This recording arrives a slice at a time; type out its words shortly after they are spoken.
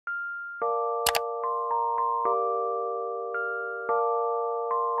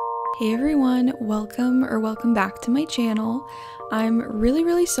Hey everyone, welcome back to my channel. I'm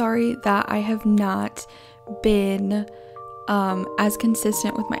really sorry that I have not been as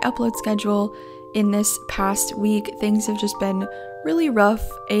consistent with my upload schedule in this past week. Things have just been really rough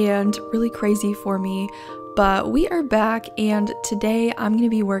and really crazy for me, but we are back, and today I'm going to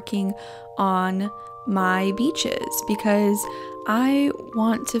be working on my beaches because I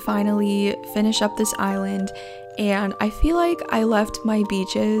want to finally finish up this island, and I feel like I left my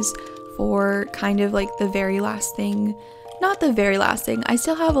beaches for kind of like the very last thing. Not the very last thing. I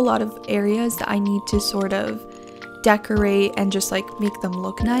still have a lot of areas that I need to sort of decorate and just like make them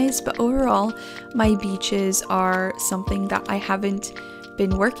look nice, but overall my beaches are something that I haven't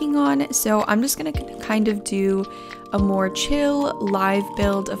been working on, so I'm just gonna kind of do a more chill live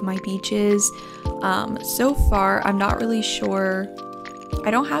build of my beaches. So far I'm not really sure. I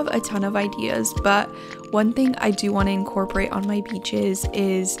don't have a ton of ideas, but one thing I do want to incorporate on my beaches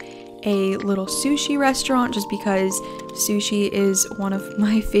is a little sushi restaurant, just because sushi is one of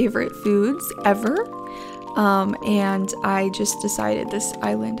my favorite foods ever. And I just decided this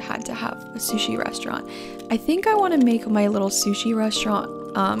island had to have a sushi restaurant. I think I want to make my little sushi restaurant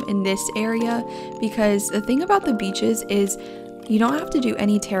in this area, because the thing about the beaches is you don't have to do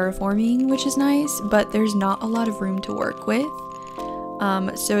any terraforming, which is nice, but there's not a lot of room to work with.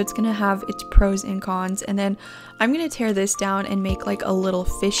 So it's gonna have its pros and cons, and then I'm gonna tear this down and make like a little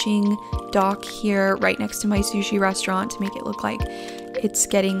fishing dock here right next to my sushi restaurant to make it look like it's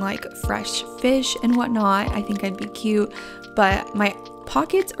getting like fresh fish and whatnot. I think I'd be cute, but my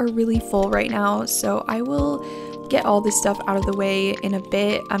pockets are really full right now, so I will get all this stuff out of the way in a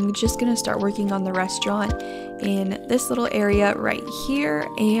bit. I'm just gonna start working on the restaurant in this little area right here,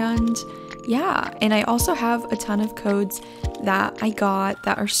 and yeah, and I also have a ton of codes that I got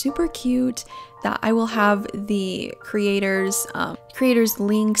that are super cute, that I will have the creators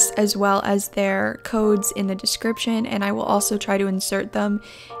links as well as their codes in the description, and I will also try to insert them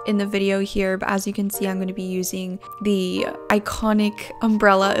in the video here. But as you can see, I'm going to be using the iconic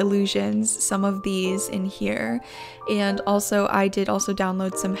umbrella illusions, some of these in here, and also I did also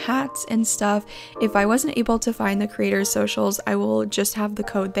download some hats and stuff. If I wasn't able to find the creators' socials, I will just have the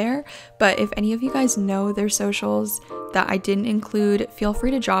code there, but if any of you guys know their socials that I didn't include, feel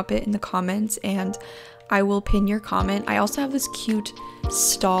free to drop it in the comments and I will pin your comment. I also have this cute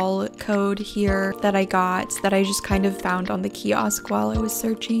stall code here that I got that I just kind of found on the kiosk while I was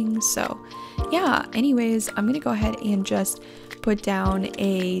searching. So yeah, anyways, I'm gonna go ahead and just put down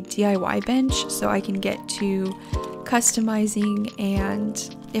a DIY bench so I can get to customizing,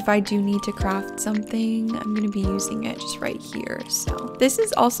 and if I do need to craft something, I'm going to be using it just right here. So this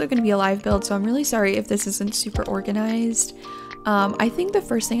is also going to be a live build, so I'm really sorry if this isn't super organized. I think the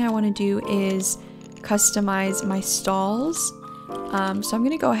first thing I want to do is customize my stalls, so I'm going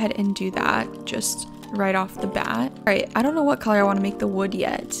to go ahead and do that just right off the bat. Alright, I don't know what color I want to make the wood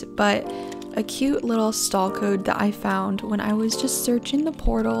yet, but a cute little stall code that I found when I was just searching the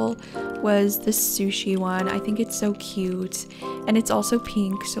portal was the sushi one. I think it's so cute, and it's also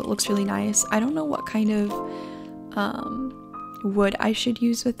pink, so it looks really nice. I don't know what kind of wood I should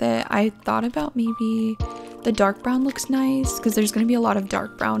use with it. I thought about maybe the dark brown looks nice, because there's going to be a lot of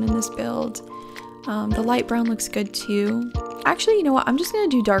dark brown in this build. The light brown looks good too. Actually, you know what? I'm just going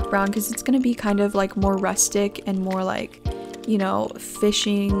to do dark brown because it's going to be kind of like more rustic and more like, you know,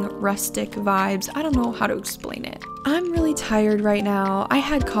 fishing rustic vibes. I don't know how to explain it. I'm really tired right now. I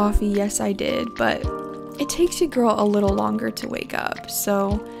had coffee, yes I did, but it takes a girl a little longer to wake up,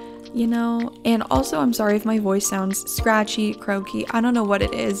 so you know. And also, I'm sorry if my voice sounds scratchy, croaky. I don't know what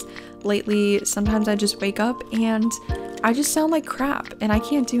it is lately. Sometimes I just wake up and I just sound like crap and I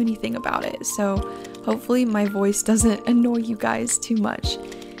can't do anything about it, so hopefully my voice doesn't annoy you guys too much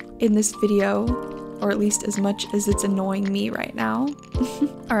in this video, or at least as much as it's annoying me right now.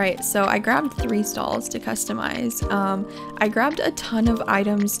 Alright, so I grabbed 3 stalls to customize. I grabbed a ton of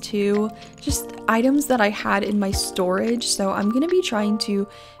items too, just items that I had in my storage, so I'm gonna be trying to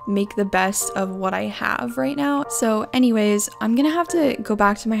make the best of what I have right now. So anyways, I'm gonna have to go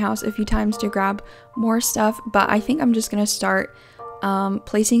back to my house a few times to grab more stuff, but I think I'm just gonna start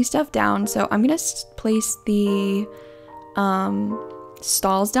placing stuff down. So I'm gonna place the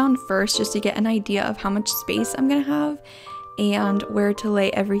stalls down first just to get an idea of how much space I'm gonna have and where to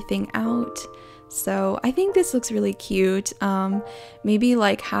lay everything out. So I think this looks really cute. Maybe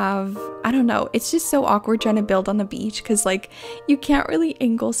like have, I don't know, it's just so awkward trying to build on the beach because like you can't really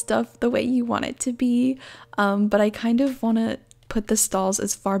angle stuff the way you want it to be, but I kind of want to put the stalls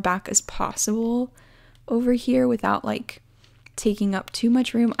as far back as possible over here without like taking up too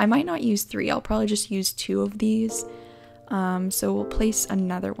much room. I might not use 3, I'll probably just use 2 of these. So we'll place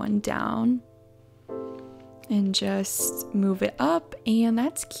another one down and just move it up, and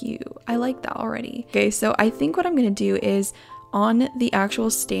that's cute. I like that already. Okay, so I think what I'm gonna do is on the actual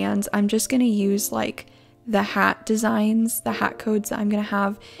stands, I'm just gonna use like the hat designs, the hat codes that I'm gonna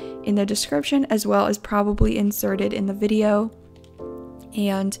have in the description, as well as probably inserted in the video.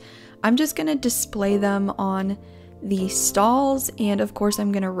 And I'm just gonna display them on the stalls, and of course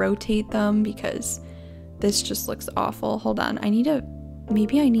I'm gonna rotate them because this just looks awful. Hold on,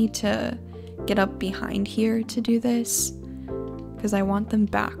 maybe I need to get up behind here to do this because I want them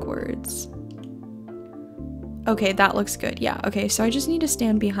backwards. Okay, that looks good. Yeah, okay, so I just need to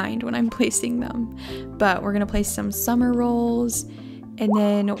stand behind when I'm placing them. But we're gonna place some summer rolls, and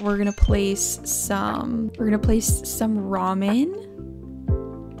then we're gonna place some ramen.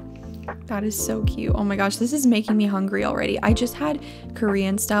 That is so cute. Oh my gosh, this is making me hungry already. I just had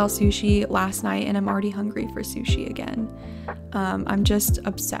Korean style sushi last night and I'm already hungry for sushi again. I'm just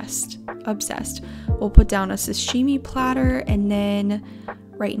obsessed. We'll put down a sashimi platter, and then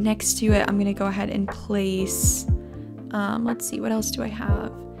right next to it, I'm gonna go ahead and place, let's see, what else do I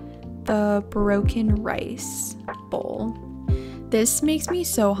have? The broken rice bowl. This makes me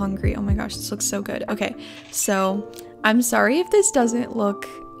so hungry. Oh my gosh, this looks so good. Okay, so I'm sorry if this doesn't look,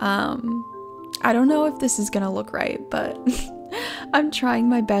 I don't know if this is gonna look right, but I'm trying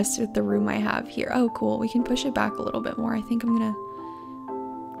my best with the room I have here. Oh, cool. We can push it back a little bit more. I think I'm gonna,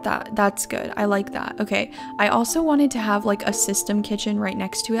 that's good. I like that. Okay. I also wanted to have like a system kitchen right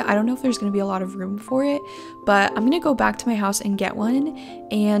next to it. I don't know if there's gonna be a lot of room for it, but I'm gonna go back to my house and get one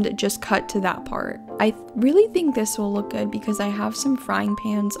and just cut to that part. I really think this will look good because I have some frying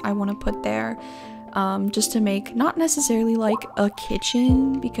pans I want to put there, just to make not necessarily like a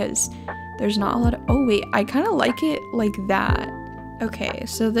kitchen because there's not a lot of, oh wait, I kind of like it like that. Okay,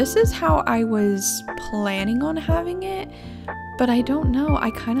 so this is how I was planning on having it, but I don't know,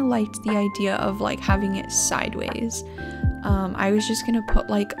 I kind of liked the idea of like having it sideways. I was just gonna put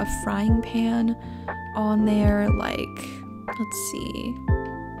like a frying pan on there, like, let's see,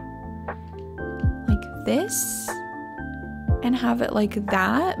 like this, and have it like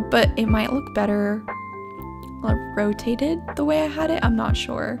that, but it might look better rotated the way I had it. I'm not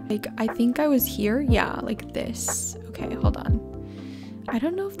sure. Like, I think I was here. Yeah, like this. Okay, hold on. I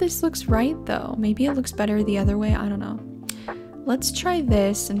don't know if this looks right though. Maybe it looks better the other way. I don't know. Let's try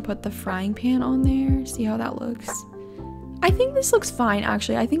this and put the frying pan on there. See how that looks. I think this looks fine,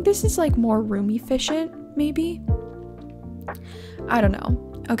 actually. I think this is like more room efficient, maybe. I don't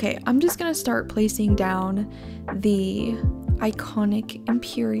know. Okay, I'm just gonna start placing down the iconic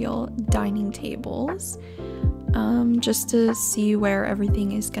imperial dining tables, just to see where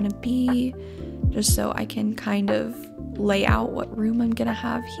everything is gonna be, just so I can kind of lay out what room I'm gonna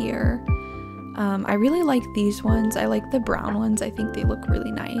have here. I really like these ones. I like the brown ones. I think they look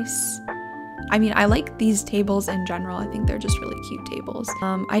really nice. I mean, I like these tables in general. I think they're just really cute tables.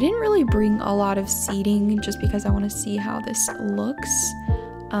 I didn't really bring a lot of seating just because I want to see how this looks.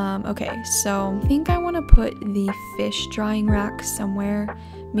 Okay, so I think I want to put the fish drying rack somewhere.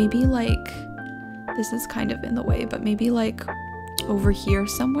 Maybe like, this is kind of in the way, but maybe like over here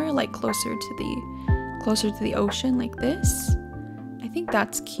somewhere, like closer to the ocean, like this. I think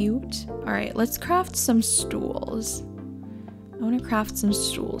that's cute. All right, let's craft some stools. I want to craft some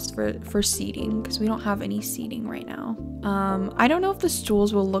stools for seating because we don't have any seating right now. I don't know if the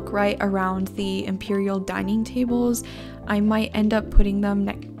stools will look right around the imperial dining tables. I might end up putting them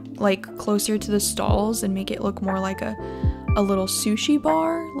like closer to the stalls and make it look more like a little sushi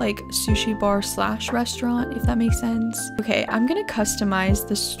bar, like sushi bar / restaurant, if that makes sense. Okay, I'm gonna customize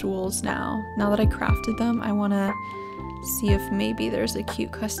the stools now. Now that I crafted them, I want to see if maybe there's a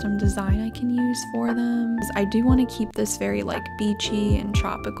cute custom design I can use for them. I do want to keep this very like beachy and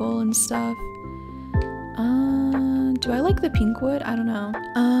tropical and stuff. Do I like the pink wood? I don't know.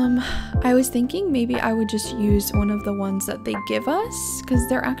 I was thinking maybe I would just use one of the ones that they give us because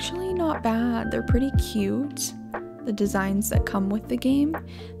they're actually not bad. They're pretty cute, the designs that come with the game.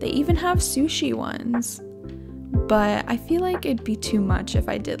 They even have sushi ones, but I feel like it'd be too much if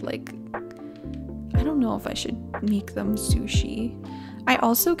I did like, I don't know if I should make them sushi. I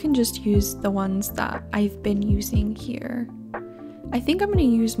also can just use the ones that I've been using here. I think I'm gonna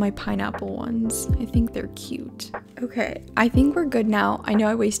use my pineapple ones. I think they're cute. Okay, I think we're good now. I know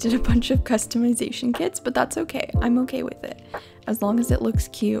I wasted a bunch of customization kits, but that's okay. I'm okay with it. As long as it looks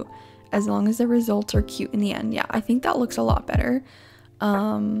cute, as long as the results are cute in the end. Yeah, I think that looks a lot better.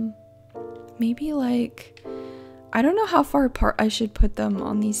 Maybe like, I don't know how far apart I should put them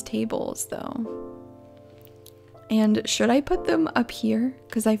on these tables though. And should I put them up here?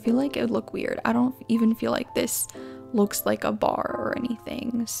 Because I feel like it would look weird. I don't even feel like this looks like a bar or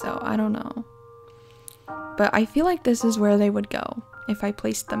anything, so I don't know. But I feel like this is where they would go if I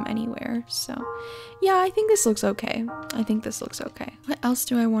placed them anywhere. So yeah, I think this looks okay. I think this looks okay. What else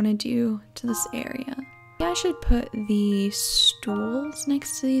do I want to do to this area? Yeah, I should put the stools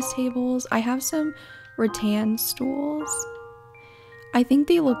next to these tables. I have some rattan stools. I think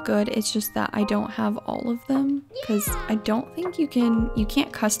they look good. It's just that I don't have all of them because I don't think you can't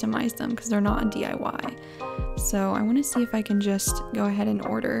customize them because they're not on DIY. So I want to see if I can just go ahead and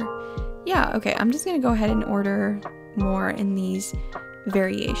order. Yeah, okay, I'm just gonna go ahead and order more in these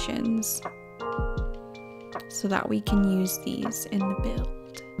variations so that we can use these in the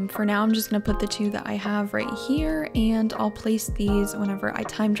build. For now, I'm just gonna put the two that I have right here, and I'll place these whenever I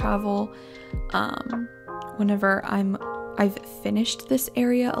time travel, whenever I've finished this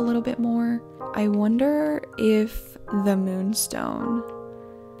area a little bit more. I wonder if the moonstone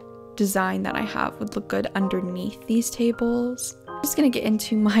design that I have would look good underneath these tables. I'm just gonna get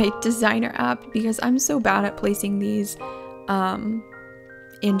into my designer app because I'm so bad at placing these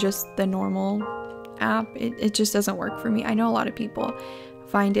in just the normal app. It just doesn't work for me. I know a lot of people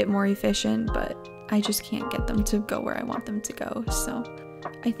find it more efficient, but I just can't get them to go where I want them to go. So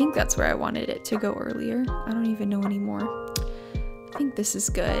I think that's where I wanted it to go earlier. I don't even know anymore. I think this is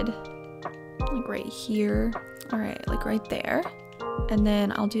good. Like right here. All right, like right there. And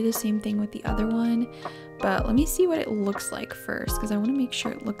then I'll do the same thing with the other one. But let me see what it looks like first because I want to make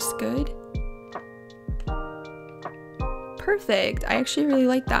sure it looks good. Perfect. I actually really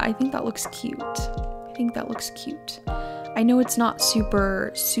like that. I think that looks cute. I think that looks cute. I know it's not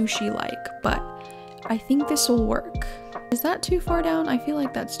super sushi-like, but I think this will work. Is that too far down? I feel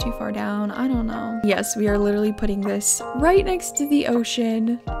like that's too far down. I don't know. Yes, we are literally putting this right next to the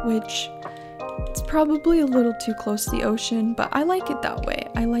ocean, which it's probably a little too close to the ocean, but I like it that way.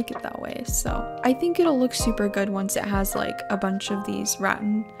 I like it that way. So I think it'll look super good once it has like a bunch of these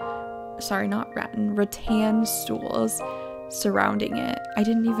rattan stools surrounding it. I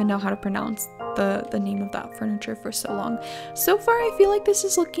didn't even know how to pronounce the name of that furniture for so long. So far, I feel like this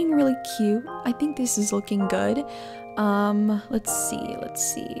is looking really cute. I think this is looking good. Let's see.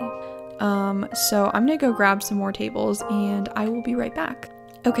 So I'm gonna go grab some more tables and I will be right back.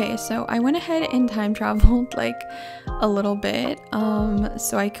 Okay, so I went ahead and time traveled like a little bit,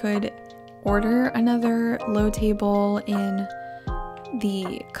 so I could order another low table in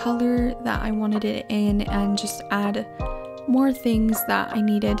the color that I wanted it in and just add more things that I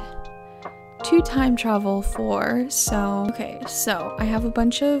needed to time travel for. So, okay, so I have a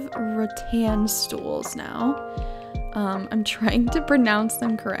bunch of rattan stools now. I'm trying to pronounce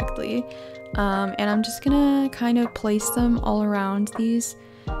them correctly, and I'm just gonna kind of place them all around these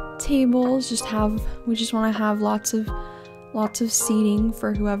tables. We just want to have lots of seating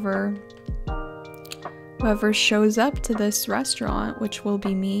for whoever shows up to this restaurant, which will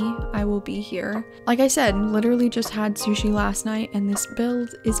be me. I will be here. Like I said, literally just had sushi last night and this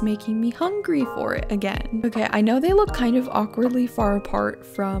build is making me hungry for it again. Okay, I know they look kind of awkwardly far apart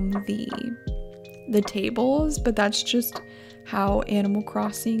from the tables, but that's just how Animal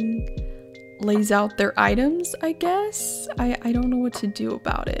Crossing lays out their items, I guess. I don't know what to do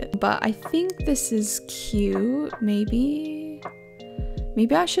about it, but I think this is cute. Maybe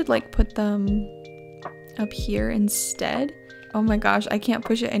I should like put them up here instead. Oh my gosh, I can't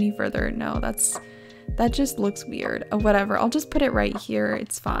push it any further. No, that just looks weird. Oh, whatever, I'll just put it right here.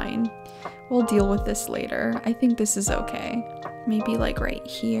 It's fine. We'll deal with this later. I think this is okay. Maybe like right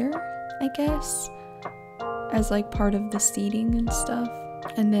here, I guess, as like part of the seating and stuff.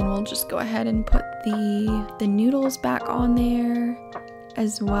 And then we'll just go ahead and put the noodles back on there,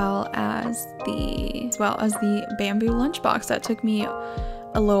 as well as the bamboo lunchbox that took me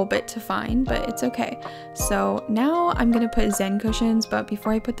a little bit to find, but it's okay. So now I'm gonna put Zen cushions, but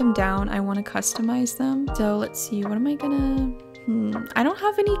before I put them down, I want to customize them. So let's see, what am I gonna... I don't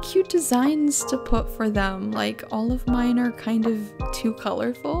have any cute designs to put for them. Like, all of mine are kind of too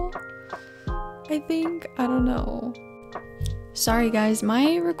colorful, I think. I don't know. Sorry guys,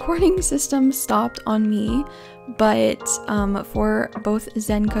 my recording system stopped on me, but for both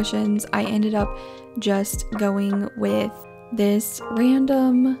Zen cushions, I ended up just going with this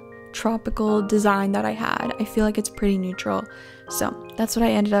random tropical design that I had. I feel like it's pretty neutral, so that's what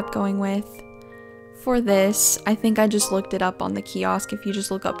I ended up going with for this. I think I just looked it up on the kiosk. If you just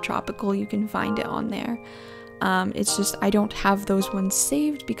look up tropical, you can find it on there. It's just I don't have those ones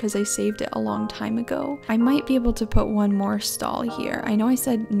saved because I saved it a long time ago. I might be able to put one more stall here. I know I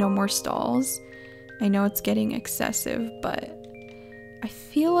said no more stalls. I know it's getting excessive, but I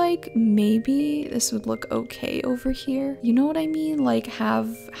feel like maybe this would look okay over here. You know what I mean? Like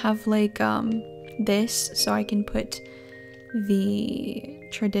have like this so I can put the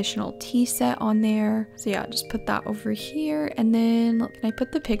traditional tea set on there. So yeah, just put that over here. And then can I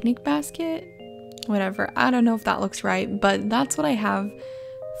put the picnic basket? Whatever, I don't know if that looks right, but that's what I have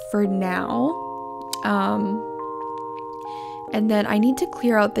for now. And then I need to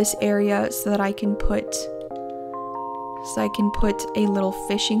clear out this area so that I can put a little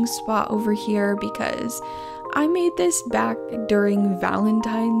fishing spot over here, because I made this back during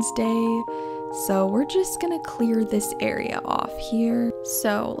Valentine's Day. So we're just gonna clear this area off here.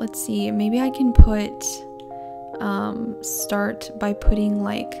 So let's see, maybe I can put start by putting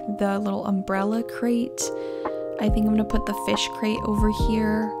like the little umbrella crate. I think I'm gonna put the fish crate over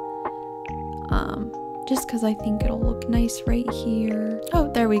here, just because I think it'll look nice right here.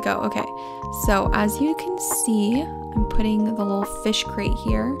 Oh, there we go. Okay, so as you can see, I'm putting the little fish crate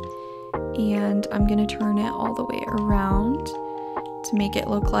here, and I'm gonna turn it all the way around to make it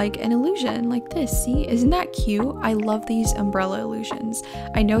look like an illusion like this. See, isn't that cute? I love these umbrella illusions.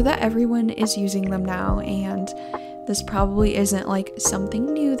 I know that everyone is using them now, and this probably isn't like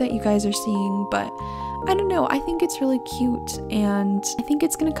something new that you guys are seeing, but I don't know, I think it's really cute, and I think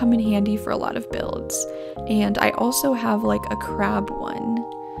it's gonna come in handy for a lot of builds. And I also have like a crab one,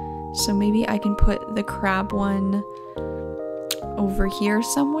 so maybe I can put the crab one over here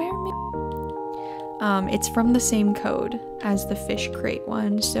somewhere. It's from the same code as the fish crate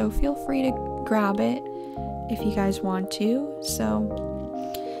one, so feel free to grab it if you guys want to.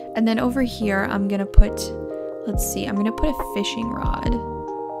 So, and then over here I'm gonna put, let's see, I'm gonna put a fishing rod,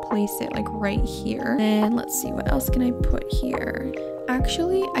 place it like right here. And let's see, what else can I put here?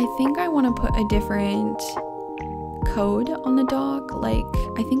 Actually, I think I want to put a different code on the dock. Like,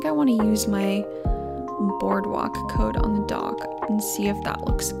 I think I want to use my boardwalk code on the dock and see if that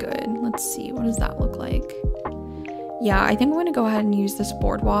looks good. Let's see, what does that look like? Yeah, I think I'm going to go ahead and use this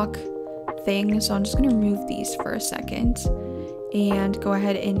boardwalk thing. So I'm just going to remove these for a second and go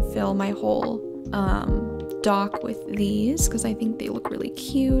ahead and fill my whole dock with these, because I think they look really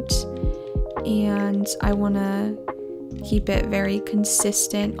cute, and I want to keep it very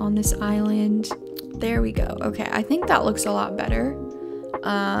consistent on this island. There we go. Okay, I think that looks a lot better.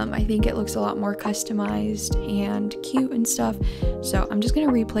 I think it looks a lot more customized and cute and stuff. So I'm just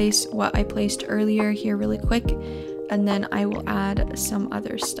gonna replace what I placed earlier here really quick, and then I will add some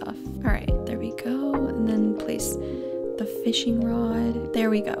other stuff. All right, there we go. And then place the fishing rod.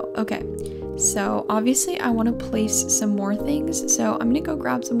 There we go. Okay, so obviously I want to place some more things, so I'm gonna go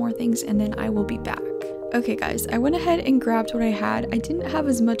grab some more things and then I will be back. Okay guys, I went ahead and grabbed what I had. I didn't have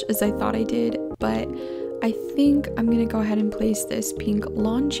as much as I thought I did, but I think I'm gonna go ahead and place this pink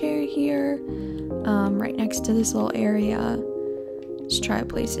lawn chair here, right next to this little area. Just try to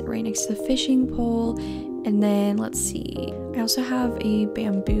place it right next to the fishing pole. And then let's see, I also have a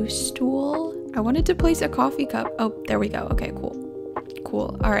bamboo stool. I wanted to place a coffee cup. Oh, there we go. Okay,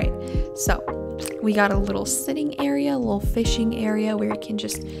 cool. All right, so we got a little sitting area, a little fishing area where you can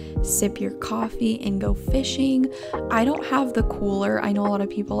just sip your coffee and go fishing. I don't have the cooler. I know a lot of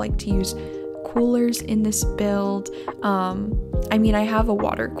people like to use coolers in this build. I mean, I have a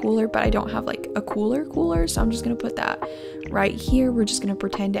water cooler, but I don't have like a cooler, so I'm just gonna put that right here. We're just gonna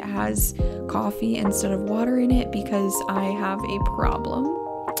pretend it has coffee instead of water in it, because I have a problem.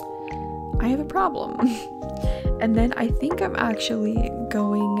 And then I think I'm actually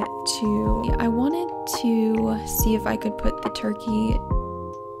going to, I wanted to see if I could put the Turkey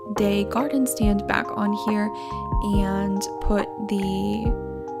Day garden stand back on here and put the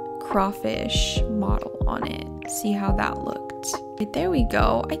crawfish model on it. See how that looked. There we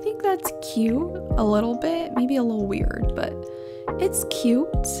go. I think that's cute a little bit, maybe a little weird, but it's cute.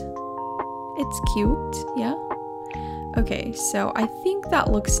 Yeah. Okay, so I think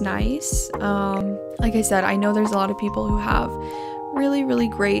that looks nice. Like I said, I know there's a lot of people who have really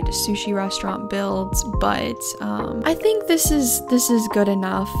great sushi restaurant builds, but I think this is good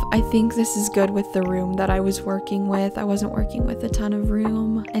enough. I think this is good with the room that I was working with. I wasn't working with a ton of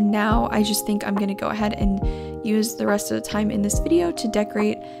room, and now I just think I'm gonna go ahead and use the rest of the time in this video to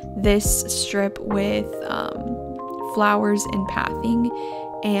decorate this strip with flowers and pathing.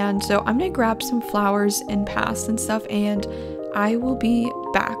 And so I'm gonna grab some flowers and paths and stuff, and I will be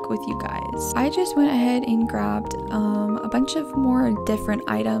back with you guys. I just went ahead and grabbed a bunch of more different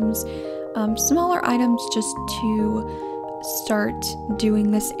items, smaller items, just to start doing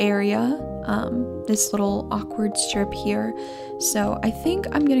this area, this little awkward strip here. So I think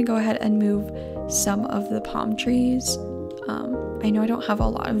I'm gonna go ahead and move some of the palm trees. I know I don't have a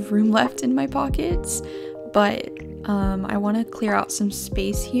lot of room left in my pockets, but I want to clear out some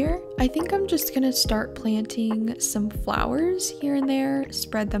space here. I think I'm just gonna start planting some flowers here and there,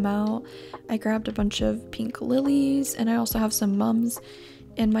 spread them out. I grabbed a bunch of pink lilies, and I also have some mums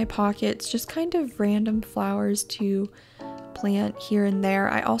in my pockets, just kind of random flowers to plant here and there.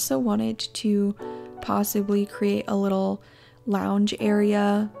 I also wanted to possibly create a little lounge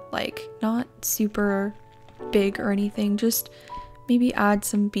area, like not super big or anything, just maybe add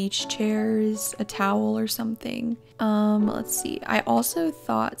some beach chairs, a towel or something. Let's see. I also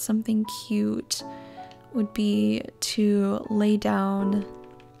thought something cute would be to lay down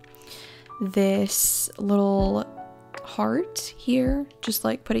this little heart here, just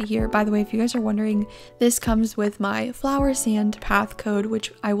like put it here. By the way, if you guys are wondering, this comes with my flower sand path code,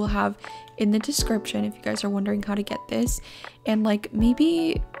 which I will have in the description if you guys are wondering how to get this. And like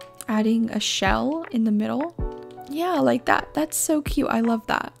maybe adding a shell in the middle. Yeah, like that. That's so cute. I love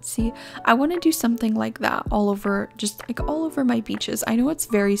that. See, I want to do something like that all over, just like all over my beaches. I know it's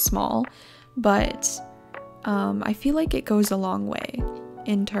very small, but I feel like it goes a long way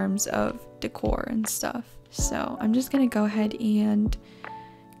in terms of decor and stuff. So I'm just gonna go ahead and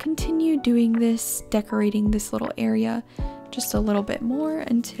continue doing this, decorating this little area just a little bit more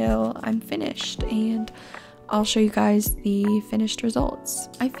until I'm finished, and I'll show you guys the finished results.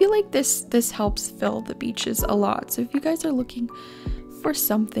 I feel like this helps fill the beaches a lot. So if you guys are looking for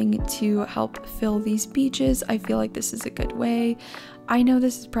something to help fill these beaches, I feel like this is a good way. I know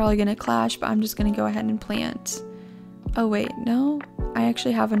this is probably gonna clash, but I'm just gonna go ahead and plant. Oh wait, no, I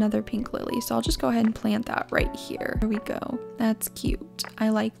actually have another pink lily, so I'll just go ahead and plant that right here. There we go. That's cute. I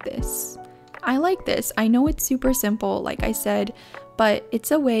like this. I like this. I know it's super simple, like I said, but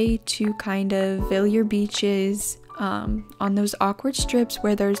it's a way to kind of fill your beaches on those awkward strips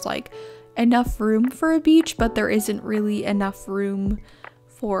where there's like enough room for a beach, but there isn't really enough room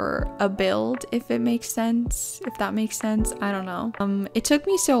for a build, if it makes sense, if that makes sense. I don't know. It took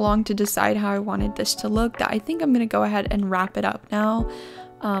me so long to decide how I wanted this to look that I think I'm gonna go ahead and wrap it up now.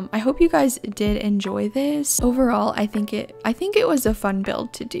 I hope you guys did enjoy this. Overall, I think it was a fun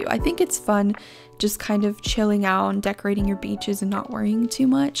build to do. I think it's fun just kind of chilling out and decorating your beaches and not worrying too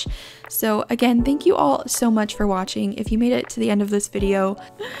much. So again, thank you all so much for watching. If you made it to the end of this video,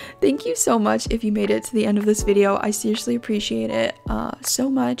 thank you so much if you made it to the end of this video. I seriously appreciate it so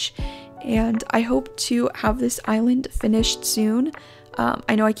much, and I hope to have this island finished soon.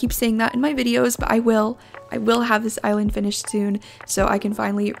 I know I keep saying that in my videos, but I will have this island finished soon so I can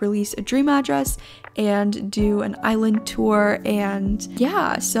finally release a dream address and do an island tour. And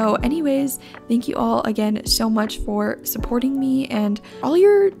yeah, so anyways, thank you all again so much for supporting me, and all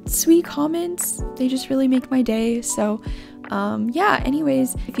your sweet comments, they just really make my day. So yeah,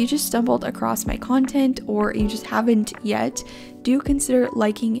 anyways, if you just stumbled across my content or you just haven't yet, do consider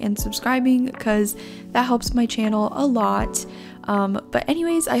liking and subscribing because that helps my channel a lot. But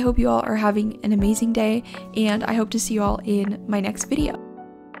anyways, I hope you all are having an amazing day, and I hope to see you all in my next video.